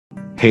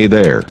Hey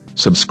there,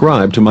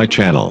 subscribe to my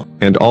channel,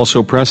 and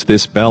also press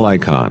this bell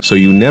icon so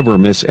you never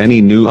miss any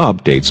new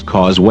updates,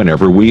 cause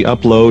whenever we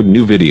upload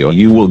new video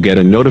you will get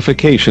a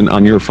notification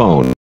on your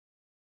phone.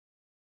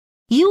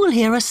 You will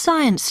hear a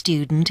science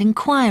student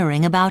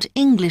inquiring about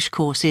English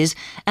courses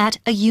at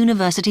a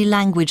university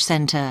language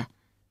centre.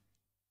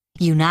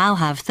 You now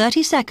have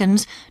 30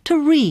 seconds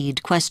to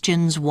read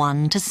questions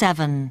 1 to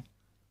 7.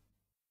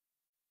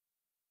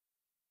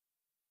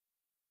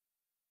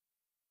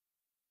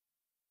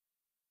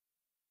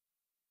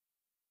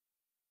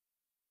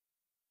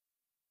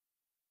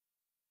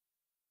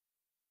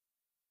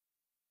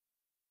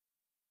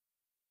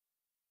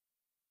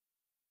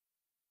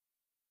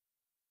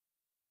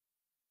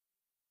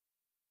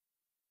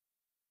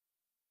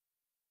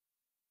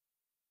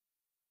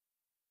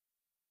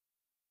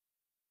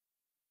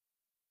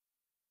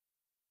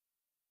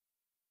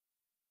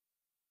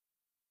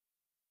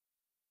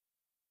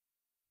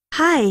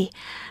 Hi,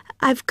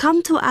 I've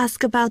come to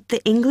ask about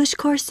the English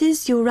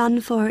courses you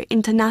run for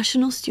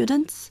international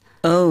students.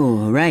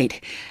 Oh,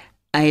 right.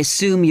 I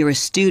assume you're a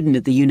student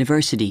at the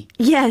university.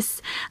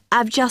 Yes,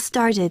 I've just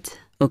started.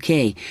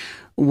 Okay.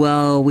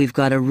 Well, we've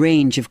got a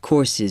range of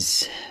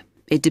courses.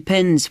 It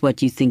depends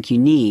what you think you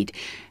need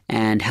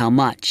and how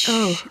much.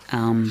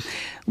 Oh.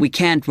 We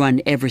can't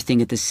run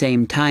everything at the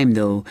same time,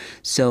 though.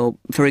 So,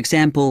 for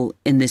example,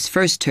 in this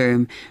first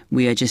term,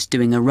 we are just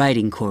doing a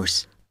writing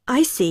course.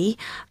 I see.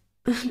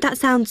 That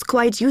sounds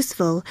quite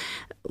useful.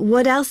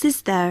 What else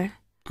is there?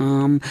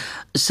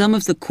 Some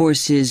of the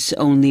courses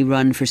only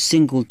run for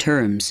single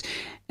terms,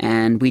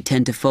 and we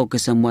tend to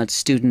focus on what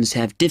students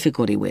have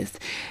difficulty with.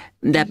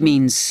 That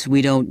means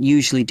we don't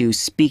usually do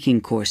speaking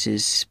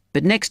courses,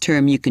 but next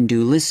term you can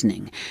do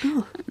listening.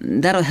 Oh.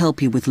 That'll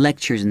help you with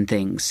lectures and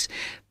things.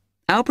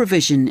 Our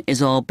provision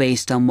is all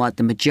based on what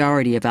the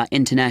majority of our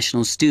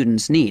international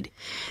students need.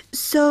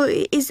 So,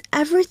 is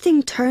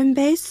everything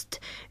term-based?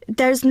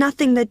 There's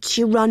nothing that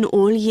you run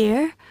all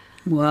year?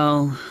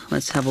 Well,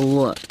 let's have a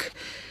look.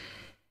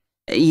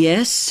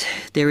 Yes,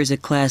 there is a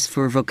class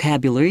for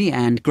vocabulary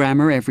and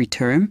grammar every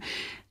term.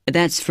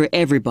 That's for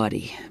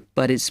everybody,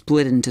 but it's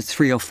split into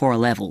 3 or 4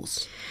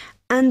 levels.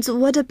 And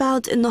what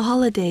about in the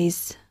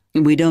holidays?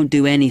 We don't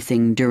do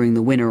anything during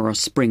the winter or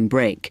spring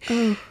break.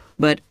 Oh.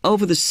 But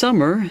over the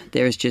summer,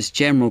 there's just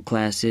general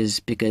classes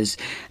because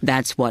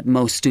that's what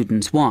most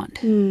students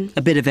want.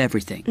 A bit of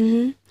everything.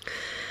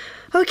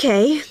 Mm-hmm.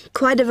 Okay,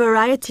 quite a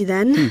variety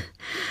then.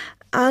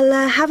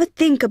 I'll have a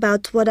think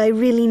about what I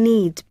really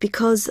need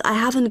because I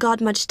haven't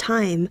got much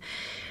time.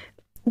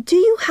 Do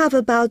you have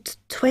about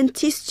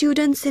 20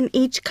 students in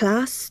each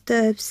class,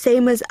 the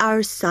same as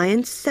our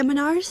science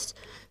seminars?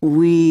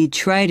 We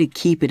try to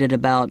keep it at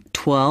about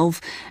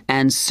 12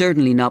 and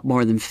certainly not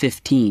more than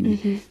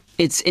 15.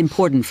 It's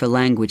important for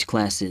language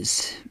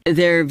classes.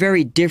 They're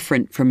very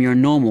different from your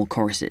normal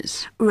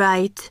courses.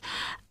 Right.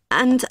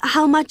 And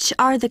how much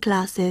are the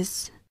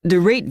classes? The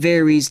rate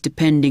varies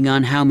depending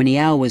on how many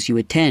hours you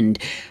attend,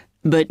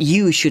 but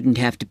you shouldn't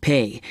have to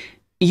pay.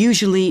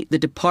 Usually, the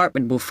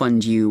department will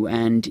fund you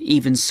and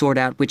even sort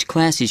out which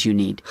classes you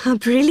need.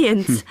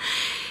 Brilliant.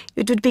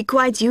 It would be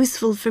quite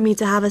useful for me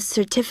to have a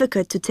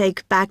certificate to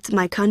take back to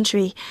my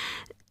country.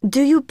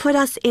 Do you put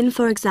us in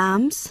for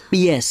exams?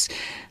 Yes,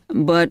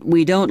 but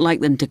we don't like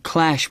them to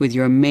clash with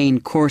your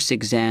main course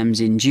exams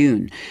in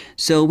June,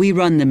 so we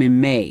run them in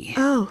May.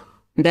 Oh.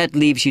 That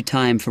leaves you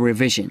time for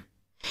revision.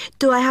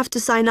 Do I have to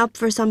sign up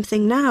for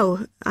something now?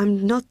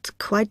 I'm not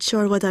quite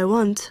sure what I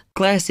want.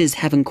 Classes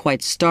haven't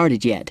quite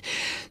started yet,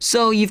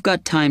 so you've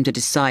got time to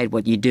decide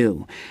what you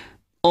do.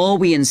 All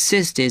we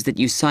insist is that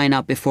you sign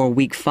up before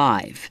week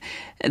 5.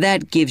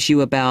 That gives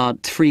you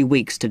about 3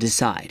 weeks to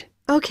decide.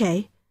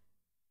 Okay.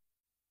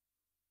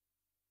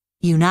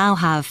 You now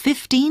have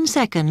 15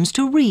 seconds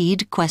to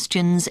read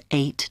questions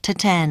 8 to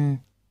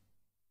 10.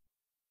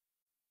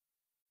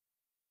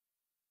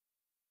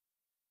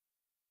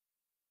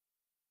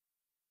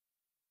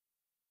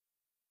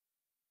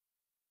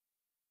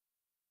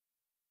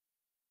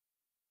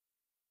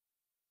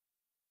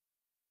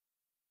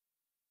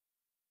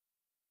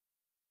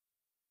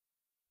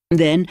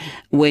 Then,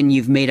 when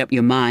you've made up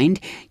your mind,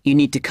 you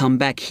need to come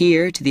back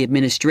here to the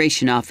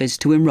administration office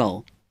to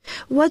enroll.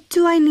 What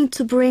do I need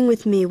to bring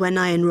with me when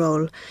I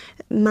enroll?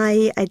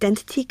 My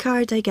identity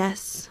card, I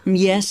guess.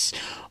 Yes,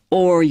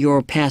 or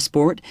your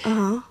passport.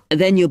 Uh-huh.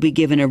 Then you'll be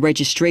given a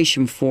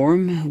registration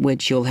form,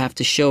 which you'll have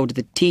to show to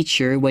the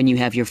teacher when you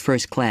have your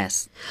first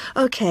class.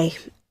 Okay.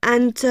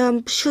 And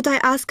should I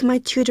ask my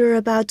tutor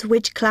about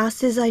which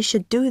classes I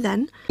should do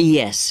then?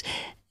 Yes.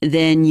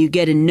 Then you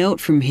get a note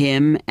from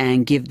him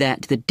and give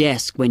that to the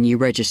desk when you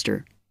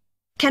register.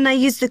 Can I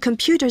use the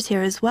computers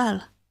here as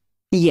well?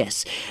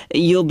 Yes.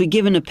 You'll be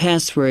given a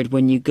password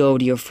when you go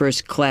to your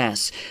first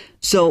class.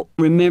 So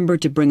remember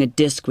to bring a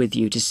disk with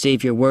you to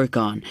save your work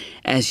on,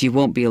 as you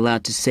won't be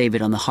allowed to save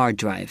it on the hard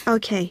drive.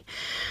 Okay.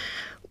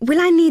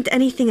 Will I need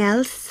anything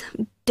else?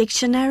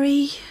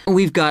 Dictionary?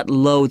 We've got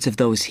loads of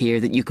those here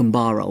that you can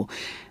borrow.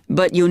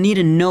 But you'll need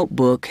a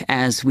notebook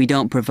as we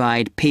don't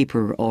provide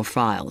paper or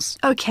files.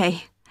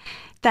 Okay.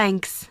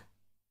 Thanks.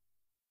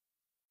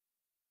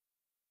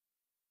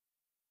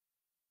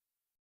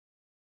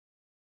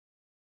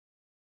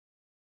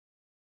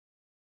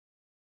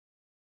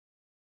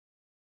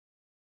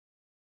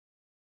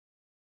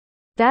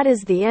 That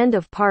is the end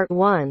of part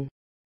 1.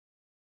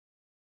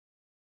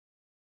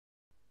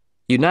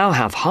 You now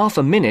have half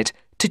a minute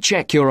to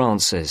check your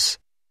answers.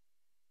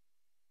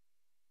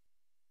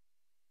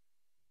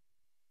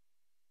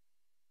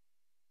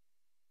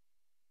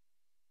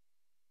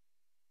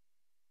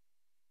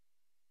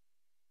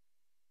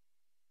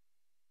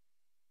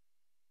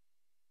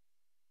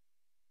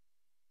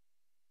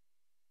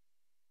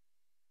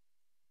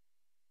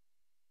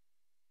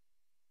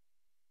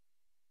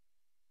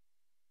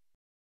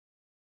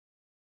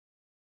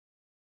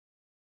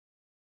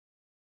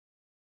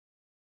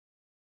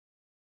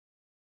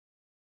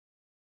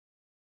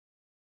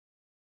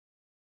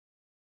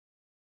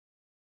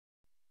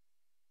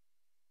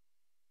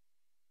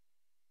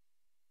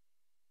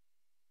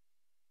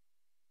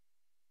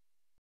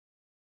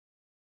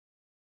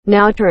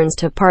 Now turns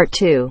to part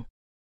 2.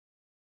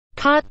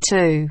 Part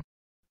 2.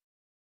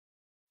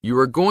 You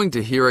are going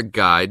to hear a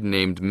guide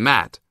named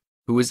Matt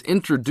who is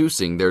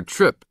introducing their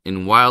trip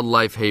in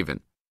Wildlife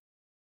Haven.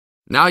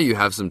 Now you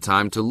have some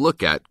time to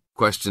look at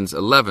questions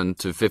 11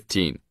 to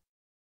 15.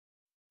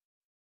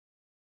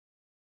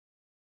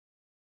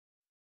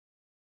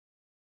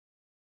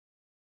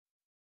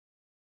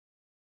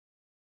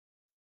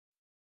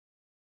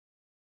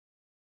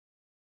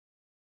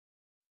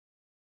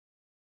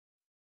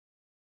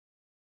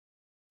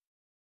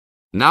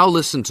 Now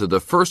listen to the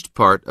first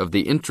part of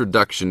the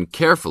introduction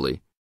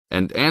carefully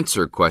and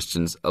answer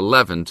questions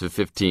 11 to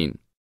 15.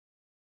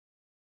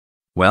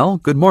 Well,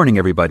 good morning,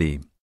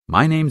 everybody.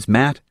 My name's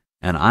Matt,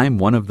 and I'm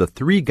one of the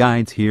 3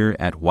 guides here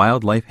at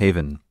Wildlife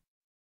Haven.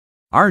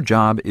 Our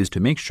job is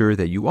to make sure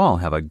that you all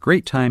have a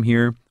great time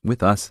here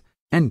with us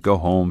and go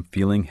home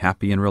feeling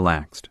happy and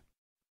relaxed.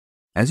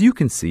 As you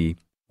can see,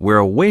 we're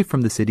away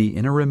from the city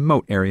in a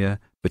remote area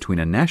between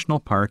a national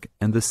park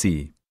and the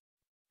sea.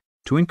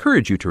 To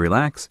encourage you to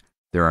relax,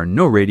 there are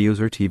no radios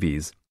or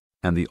TVs,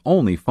 and the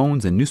only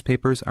phones and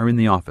newspapers are in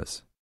the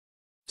office.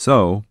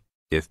 So,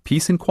 if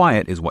peace and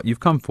quiet is what you've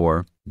come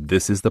for,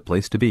 this is the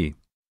place to be.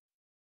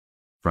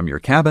 From your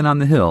cabin on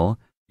the hill,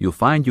 you'll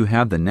find you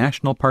have the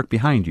national park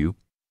behind you,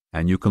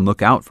 and you can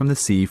look out from the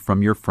sea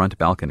from your front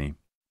balcony.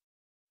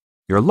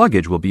 Your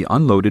luggage will be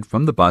unloaded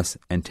from the bus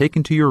and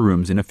taken to your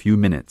rooms in a few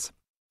minutes.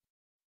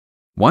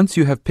 Once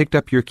you have picked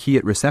up your key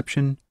at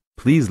reception,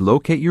 please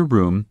locate your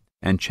room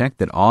and check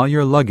that all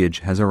your luggage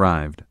has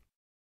arrived.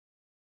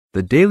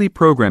 The daily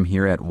program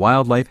here at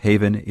Wildlife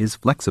Haven is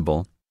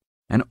flexible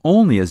and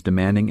only as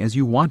demanding as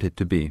you want it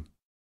to be.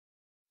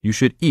 You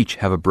should each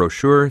have a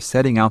brochure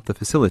setting out the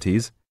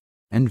facilities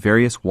and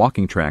various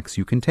walking tracks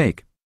you can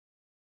take.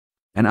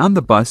 And on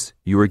the bus,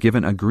 you are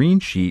given a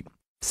green sheet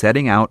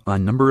setting out a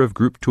number of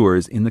group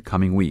tours in the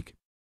coming week.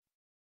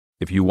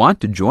 If you want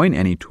to join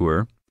any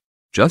tour,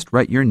 just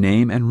write your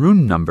name and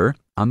room number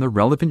on the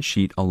relevant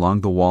sheet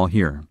along the wall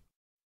here.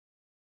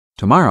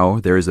 Tomorrow,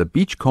 there is a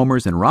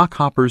beachcombers and rock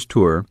hoppers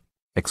tour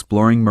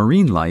exploring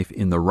marine life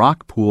in the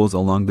rock pools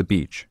along the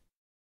beach.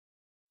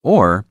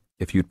 Or,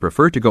 if you'd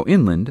prefer to go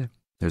inland,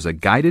 there's a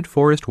guided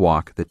forest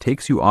walk that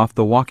takes you off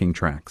the walking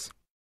tracks.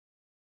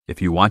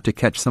 If you want to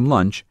catch some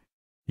lunch,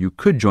 you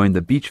could join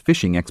the beach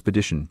fishing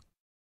expedition.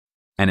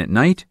 And at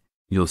night,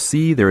 you'll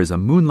see there is a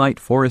moonlight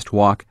forest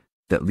walk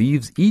that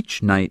leaves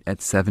each night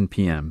at 7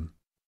 p.m.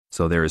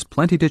 So there is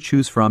plenty to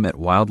choose from at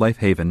Wildlife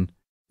Haven,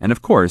 and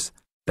of course,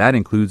 that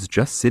includes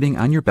just sitting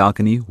on your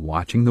balcony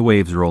watching the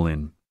waves roll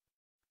in.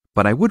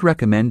 But I would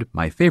recommend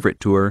my favorite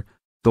tour,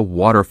 the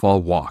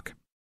Waterfall Walk.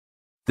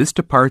 This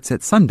departs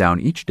at sundown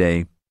each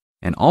day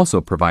and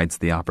also provides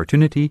the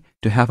opportunity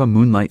to have a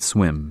moonlight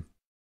swim.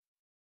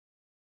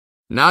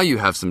 Now you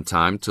have some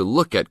time to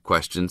look at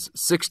questions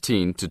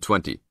 16 to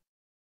 20.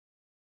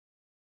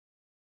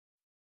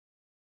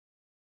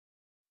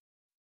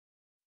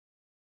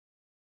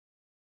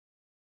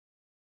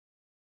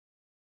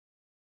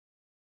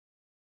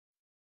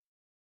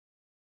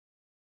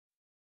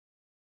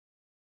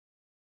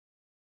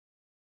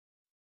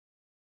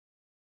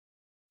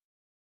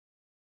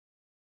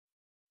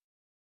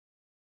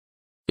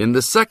 In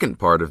the second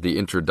part of the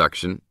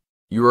introduction,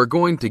 you are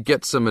going to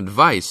get some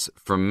advice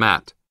from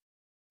Matt.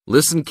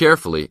 Listen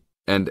carefully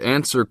and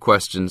answer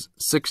questions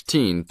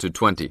 16 to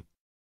 20.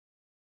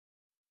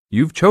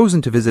 You've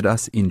chosen to visit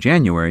us in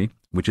January,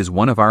 which is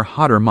one of our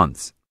hotter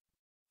months.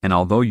 And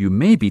although you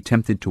may be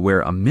tempted to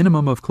wear a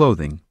minimum of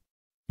clothing,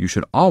 you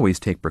should always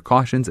take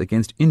precautions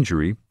against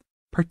injury,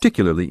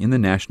 particularly in the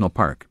national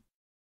park.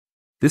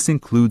 This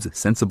includes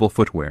sensible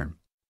footwear.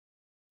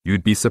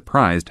 You'd be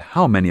surprised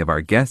how many of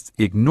our guests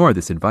ignore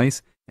this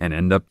advice and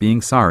end up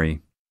being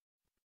sorry.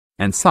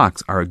 And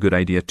socks are a good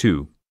idea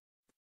too.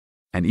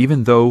 And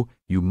even though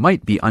you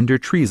might be under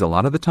trees a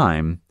lot of the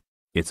time,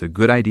 it's a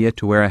good idea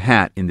to wear a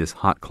hat in this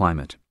hot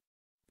climate.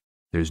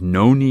 There's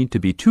no need to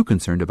be too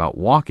concerned about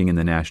walking in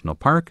the national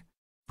park,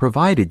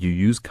 provided you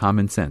use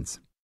common sense.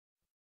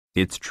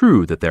 It's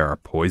true that there are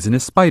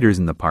poisonous spiders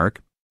in the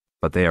park,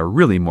 but they are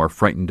really more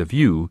frightened of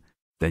you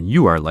than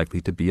you are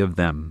likely to be of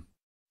them.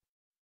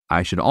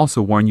 I should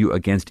also warn you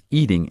against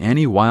eating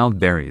any wild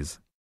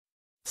berries.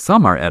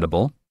 Some are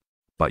edible,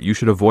 but you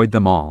should avoid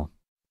them all.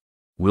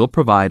 We'll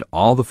provide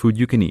all the food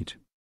you can eat.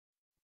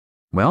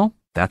 Well,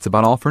 that's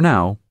about all for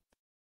now.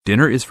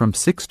 Dinner is from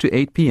 6 to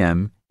 8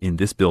 p.m. in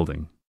this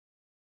building.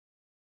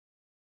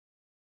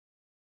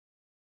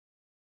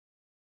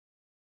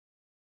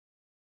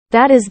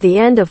 That is the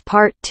end of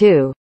part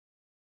 2.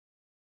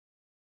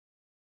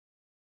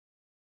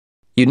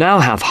 You now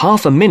have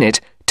half a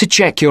minute to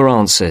check your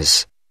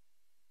answers.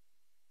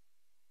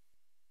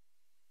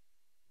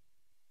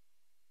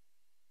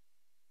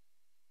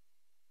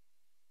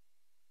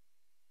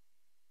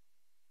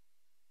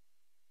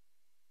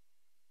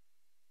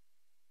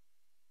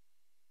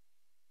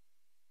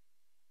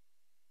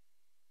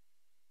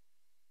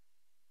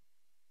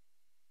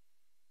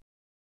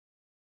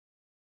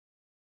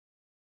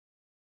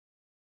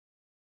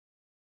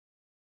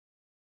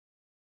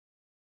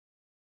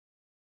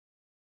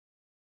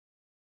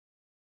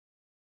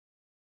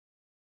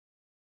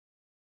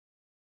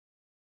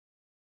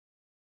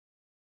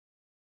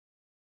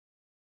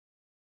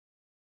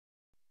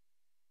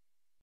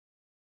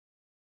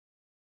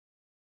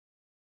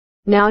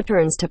 Now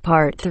turns to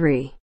part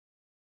 3.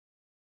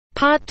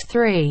 Part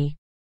 3.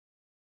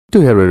 To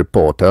hear a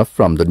reporter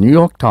from the New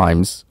York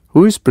Times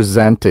who is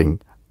presenting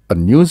a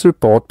news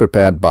report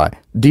prepared by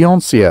Dion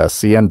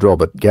Searcy and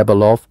Robert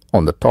Gebeloff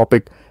on the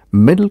topic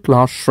Middle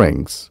Class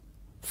Shrinks,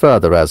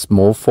 further as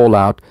more fall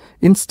out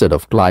instead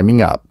of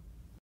climbing up.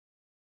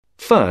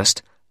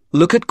 First,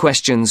 look at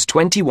questions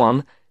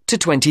 21 to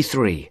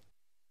 23.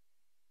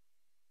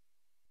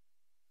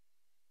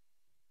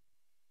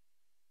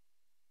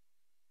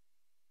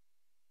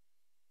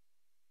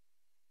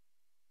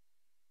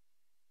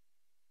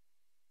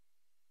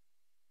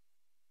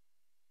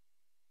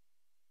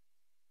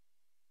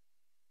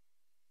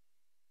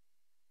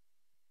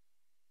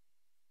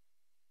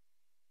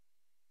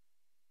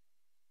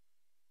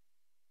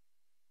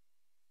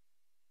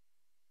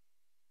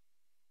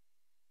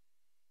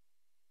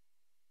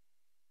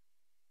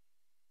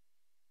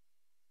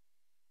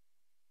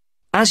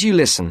 As you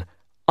listen,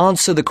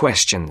 answer the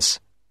questions.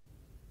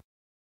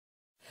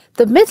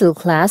 The middle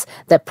class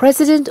that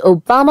President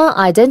Obama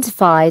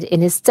identified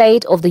in his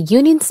State of the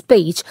Union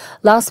speech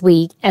last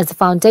week as the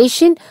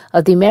foundation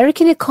of the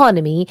American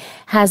economy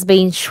has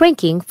been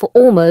shrinking for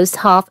almost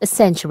half a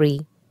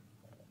century.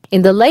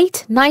 In the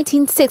late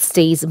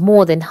 1960s,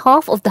 more than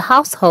half of the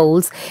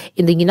households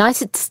in the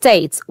United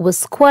States were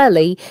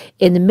squarely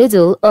in the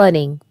middle,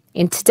 earning,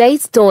 in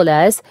today's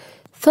dollars,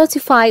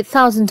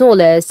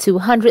 $35,000 to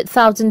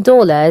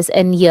 $100,000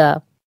 a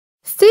year.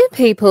 Few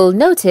people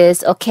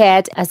noticed or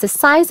cared as the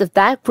size of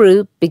that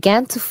group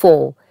began to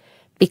fall,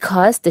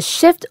 because the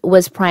shift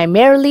was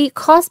primarily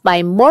caused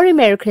by more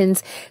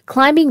Americans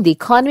climbing the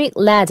economic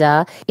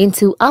ladder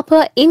into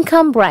upper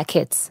income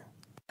brackets.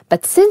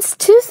 But since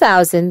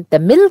 2000, the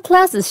middle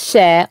class's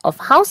share of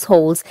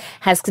households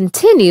has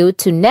continued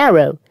to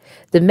narrow,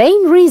 the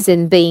main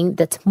reason being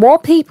that more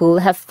people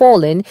have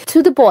fallen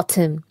to the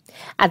bottom.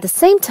 At the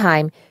same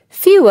time,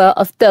 fewer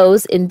of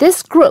those in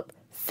this group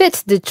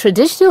fit the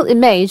traditional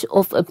image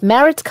of a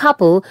married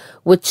couple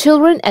with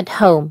children at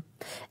home,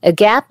 a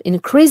gap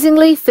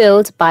increasingly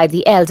filled by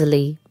the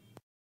elderly.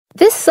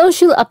 This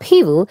social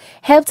upheaval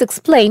helps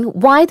explain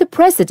why the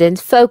president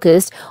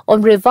focused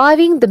on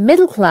reviving the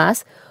middle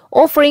class,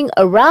 offering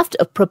a raft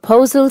of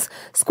proposals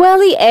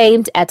squarely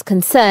aimed at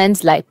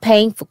concerns like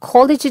paying for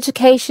college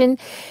education,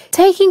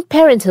 taking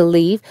parental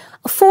leave,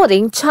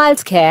 affording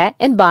childcare,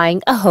 and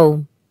buying a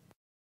home.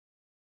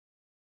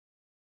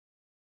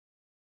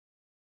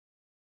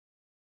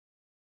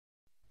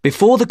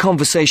 Before the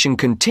conversation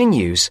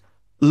continues,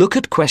 look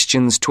at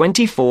questions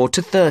 24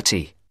 to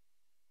 30.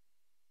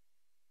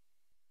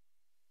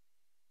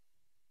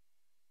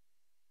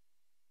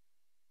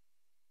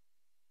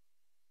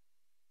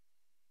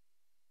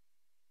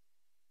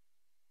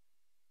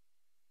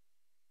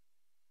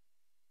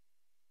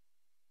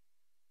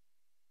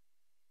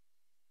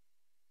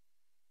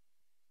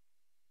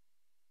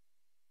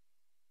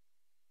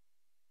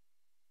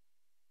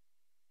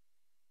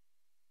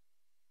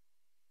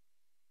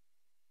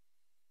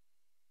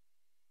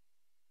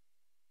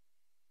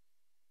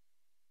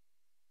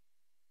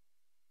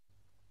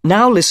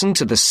 Now listen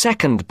to the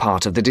second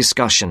part of the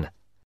discussion.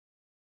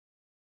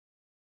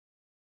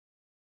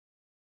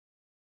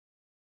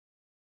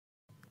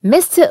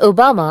 Mr.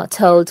 Obama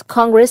told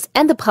Congress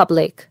and the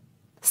public,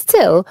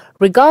 still,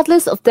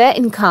 regardless of their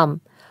income,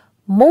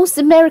 most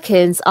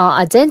Americans are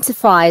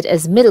identified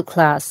as middle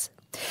class.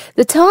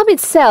 The term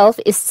itself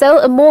is so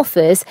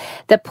amorphous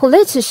that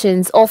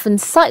politicians often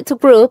cite the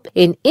group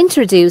in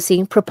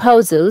introducing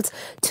proposals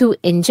to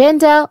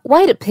engender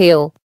wide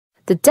appeal.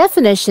 The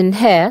definition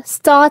here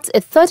starts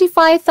at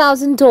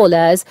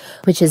 $35,000,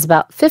 which is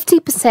about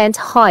 50%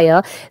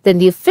 higher than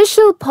the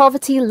official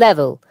poverty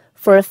level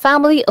for a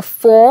family of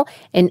 4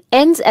 and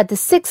ends at the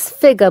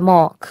 6-figure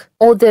mark.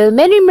 Although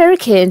many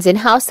Americans in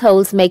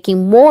households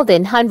making more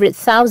than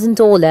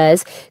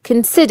 $100,000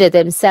 consider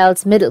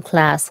themselves middle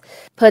class,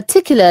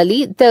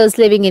 particularly those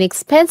living in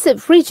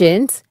expensive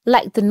regions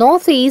like the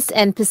Northeast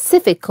and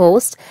Pacific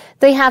Coast,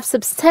 they have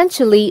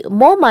substantially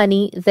more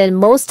money than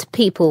most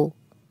people.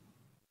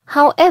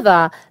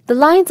 However, the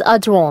lines are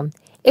drawn.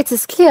 It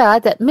is clear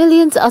that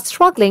millions are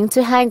struggling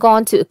to hang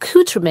on to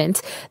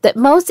accoutrement that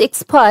most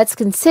experts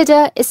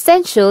consider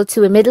essential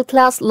to a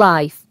middle-class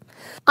life.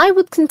 I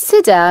would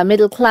consider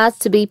middle class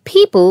to be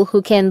people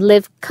who can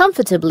live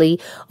comfortably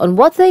on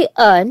what they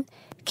earn,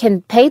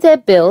 can pay their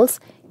bills,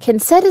 can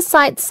set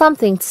aside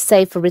something to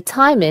save for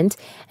retirement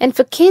and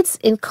for kids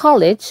in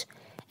college,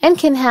 and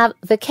can have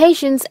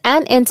vacations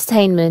and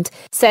entertainment,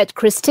 said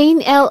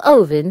Christine L.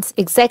 Owens,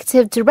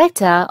 Executive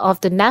Director of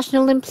the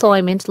National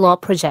Employment Law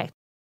Project.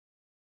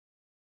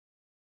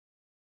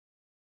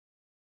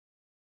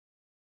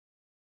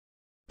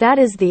 That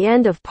is the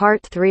end of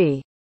part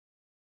 3.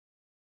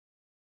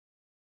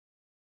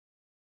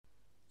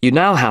 You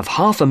now have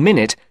half a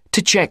minute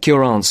to check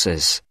your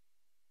answers.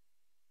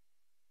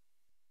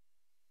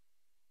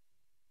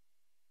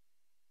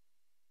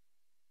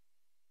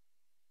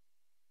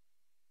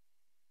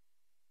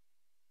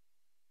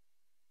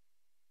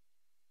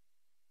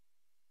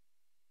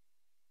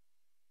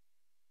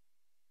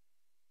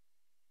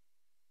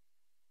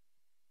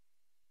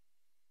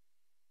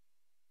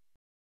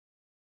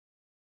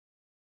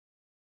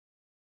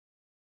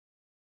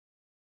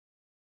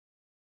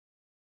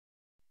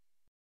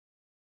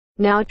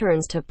 Now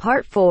turns to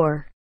part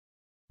 4.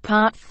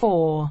 Part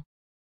 4.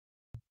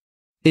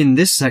 In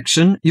this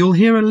section, you'll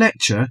hear a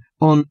lecture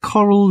on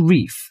coral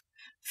reef.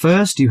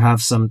 First, you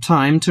have some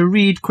time to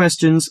read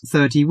questions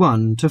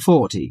 31 to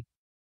 40.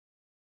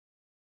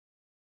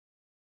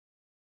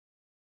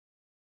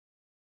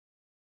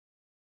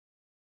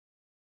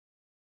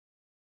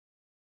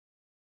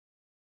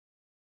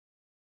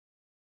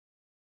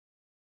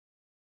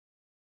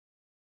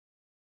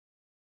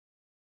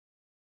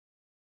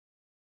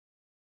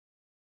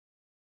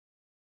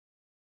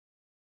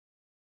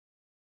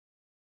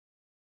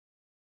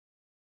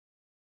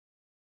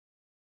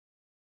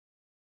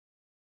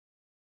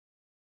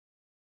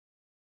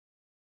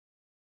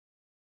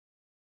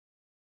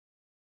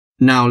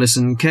 Now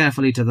listen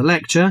carefully to the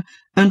lecture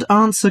and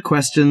answer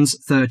questions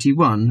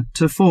 31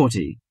 to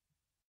 40.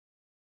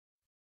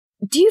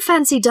 Do you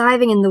fancy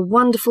diving in the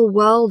wonderful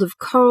world of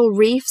coral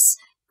reefs,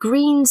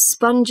 green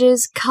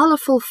sponges,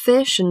 colourful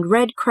fish and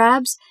red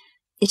crabs?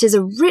 It is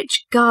a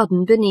rich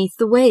garden beneath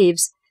the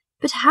waves.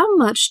 But how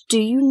much do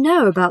you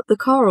know about the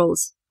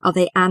corals? Are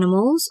they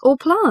animals or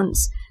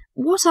plants?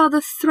 What are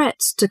the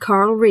threats to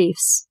coral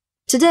reefs?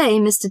 Today,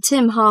 Mr.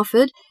 Tim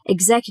Harford,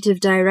 Executive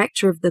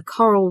Director of the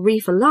Coral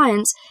Reef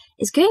Alliance,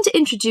 is going to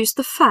introduce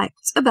the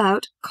facts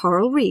about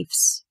coral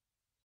reefs.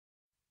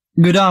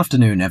 Good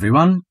afternoon,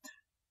 everyone.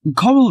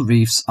 Coral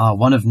reefs are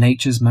one of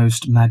nature's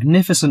most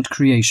magnificent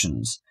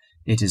creations.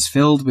 It is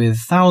filled with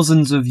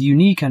thousands of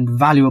unique and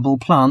valuable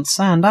plants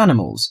and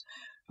animals.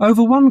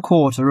 Over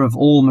 1/4 of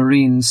all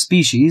marine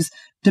species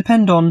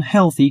depend on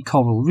healthy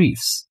coral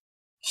reefs.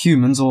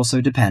 Humans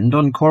also depend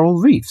on coral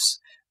reefs.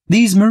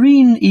 These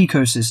marine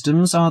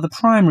ecosystems are the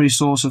primary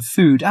source of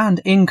food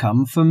and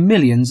income for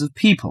millions of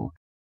people,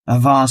 a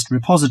vast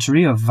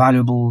repository of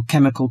valuable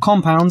chemical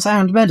compounds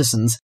and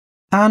medicines,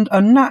 and a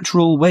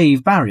natural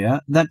wave barrier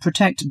that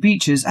protect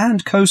beaches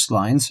and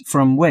coastlines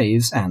from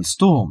waves and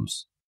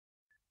storms.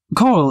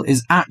 Coral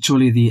is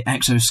actually the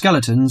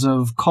exoskeletons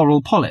of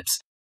coral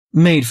polyps.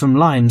 Made from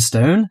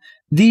limestone,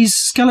 these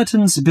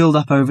skeletons build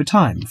up over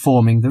time,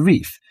 forming the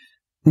reef.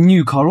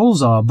 New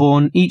corals are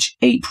born each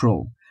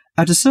April.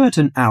 At a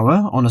certain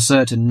hour, on a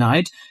certain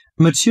night,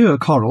 mature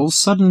corals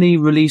suddenly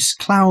release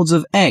clouds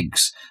of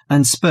eggs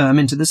and sperm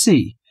into the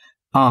sea.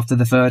 After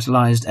the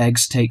fertilized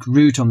eggs take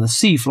root on the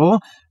seafloor,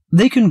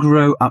 they can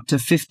grow up to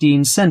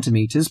 15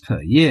 centimeters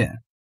per year.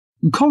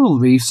 Coral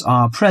reefs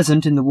are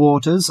present in the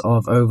waters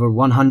of over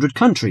 100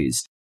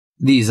 countries.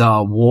 These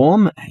are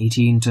warm,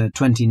 18 to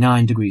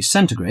 29 degrees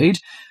centigrade,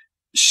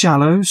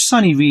 shallow,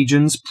 sunny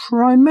regions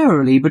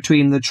primarily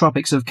between the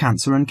tropics of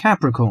Cancer and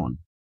Capricorn.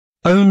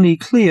 Only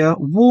clear,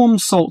 warm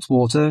salt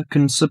water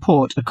can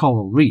support a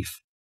coral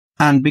reef.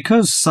 And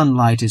because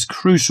sunlight is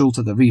crucial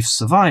to the reef's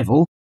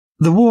survival,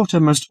 the water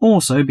must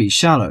also be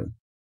shallow.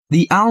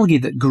 The algae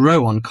that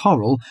grow on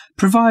coral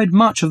provide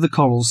much of the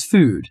coral's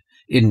food.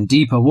 In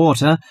deeper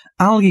water,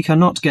 algae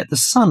cannot get the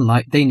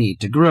sunlight they need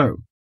to grow.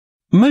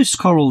 Most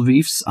coral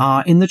reefs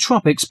are in the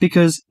tropics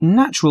because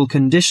natural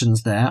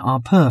conditions there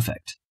are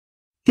perfect.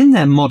 In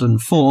their modern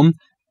form,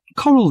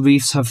 coral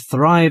reefs have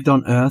thrived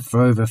on Earth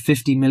for over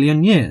 50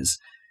 million years.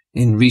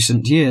 In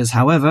recent years,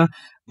 however,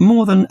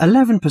 more than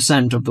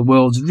 11% of the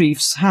world's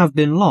reefs have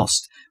been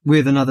lost,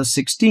 with another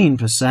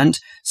 16%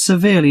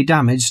 severely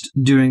damaged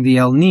during the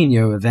El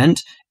Niño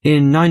event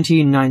in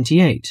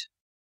 1998.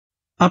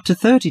 Up to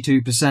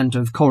 32%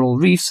 of coral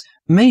reefs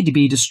may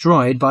be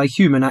destroyed by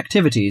human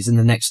activities in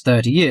the next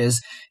 30 years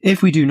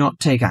if we do not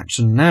take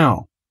action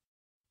now.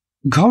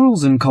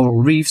 Corals and coral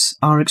reefs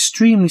are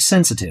extremely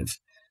sensitive.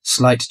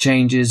 Slight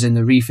changes in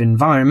the reef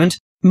environment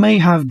may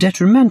have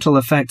detrimental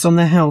effects on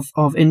the health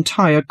of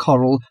entire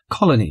coral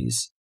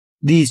colonies.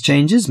 These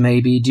changes may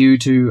be due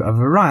to a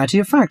variety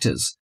of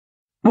factors.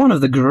 One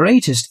of the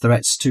greatest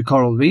threats to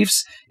coral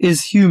reefs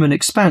is human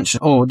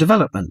expansion or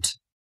development.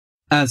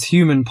 As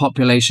human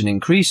population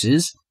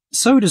increases,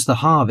 So does the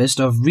harvest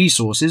of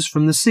resources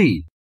from the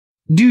sea.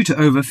 Due to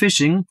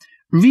overfishing,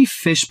 reef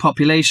fish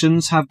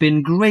populations have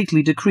been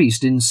greatly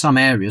decreased in some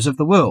areas of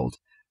the world.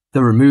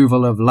 The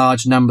removal of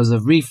large numbers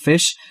of reef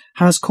fish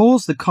has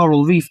caused the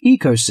coral reef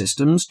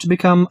ecosystems to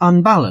become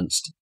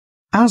unbalanced.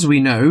 As we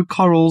know,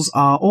 corals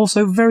are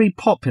also very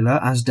popular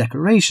as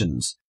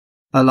decorations.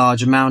 A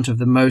large amount of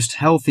the most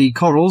healthy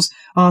corals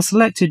are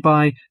selected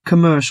by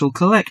commercial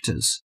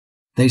collectors.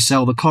 They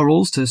sell the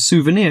corals to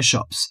souvenir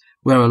shops,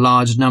 where a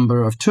large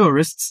number of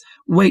tourists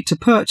wait to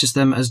purchase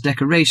them as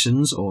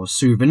decorations or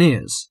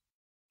souvenirs.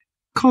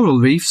 Coral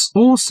reefs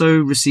also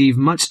receive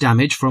much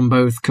damage from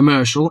both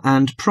commercial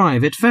and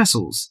private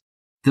vessels.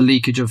 The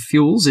leakage of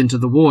fuels into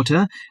the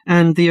water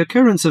and the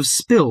occurrence of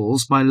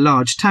spills by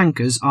large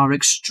tankers are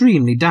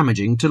extremely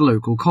damaging to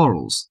local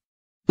corals.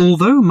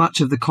 Although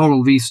much of the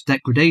coral reef's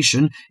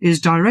degradation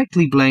is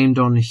directly blamed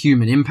on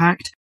human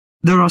impact,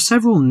 there are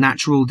several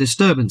natural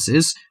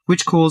disturbances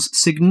which cause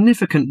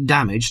significant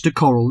damage to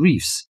coral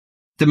reefs.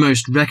 The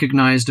most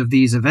recognized of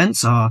these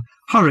events are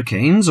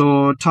hurricanes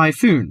or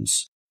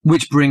typhoons,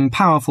 which bring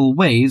powerful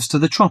waves to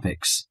the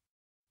tropics.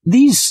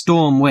 These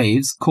storm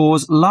waves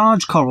cause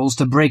large corals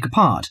to break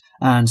apart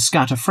and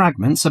scatter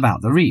fragments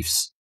about the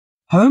reefs.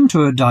 Home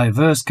to a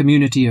diverse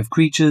community of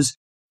creatures,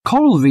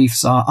 coral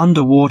reefs are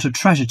underwater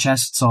treasure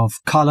chests of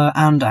color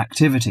and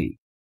activity.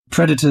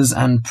 Predators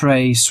and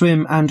prey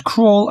swim and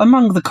crawl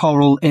among the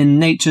coral in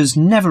nature's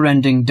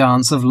never-ending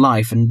dance of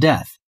life and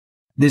death.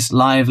 This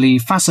lively,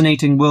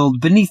 fascinating world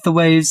beneath the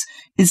waves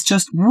is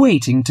just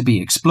waiting to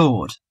be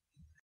explored.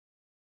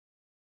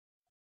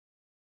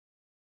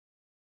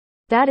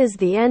 That is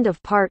the end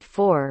of part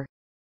 4.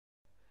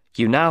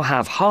 You now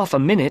have half a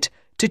minute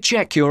to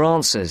check your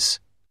answers.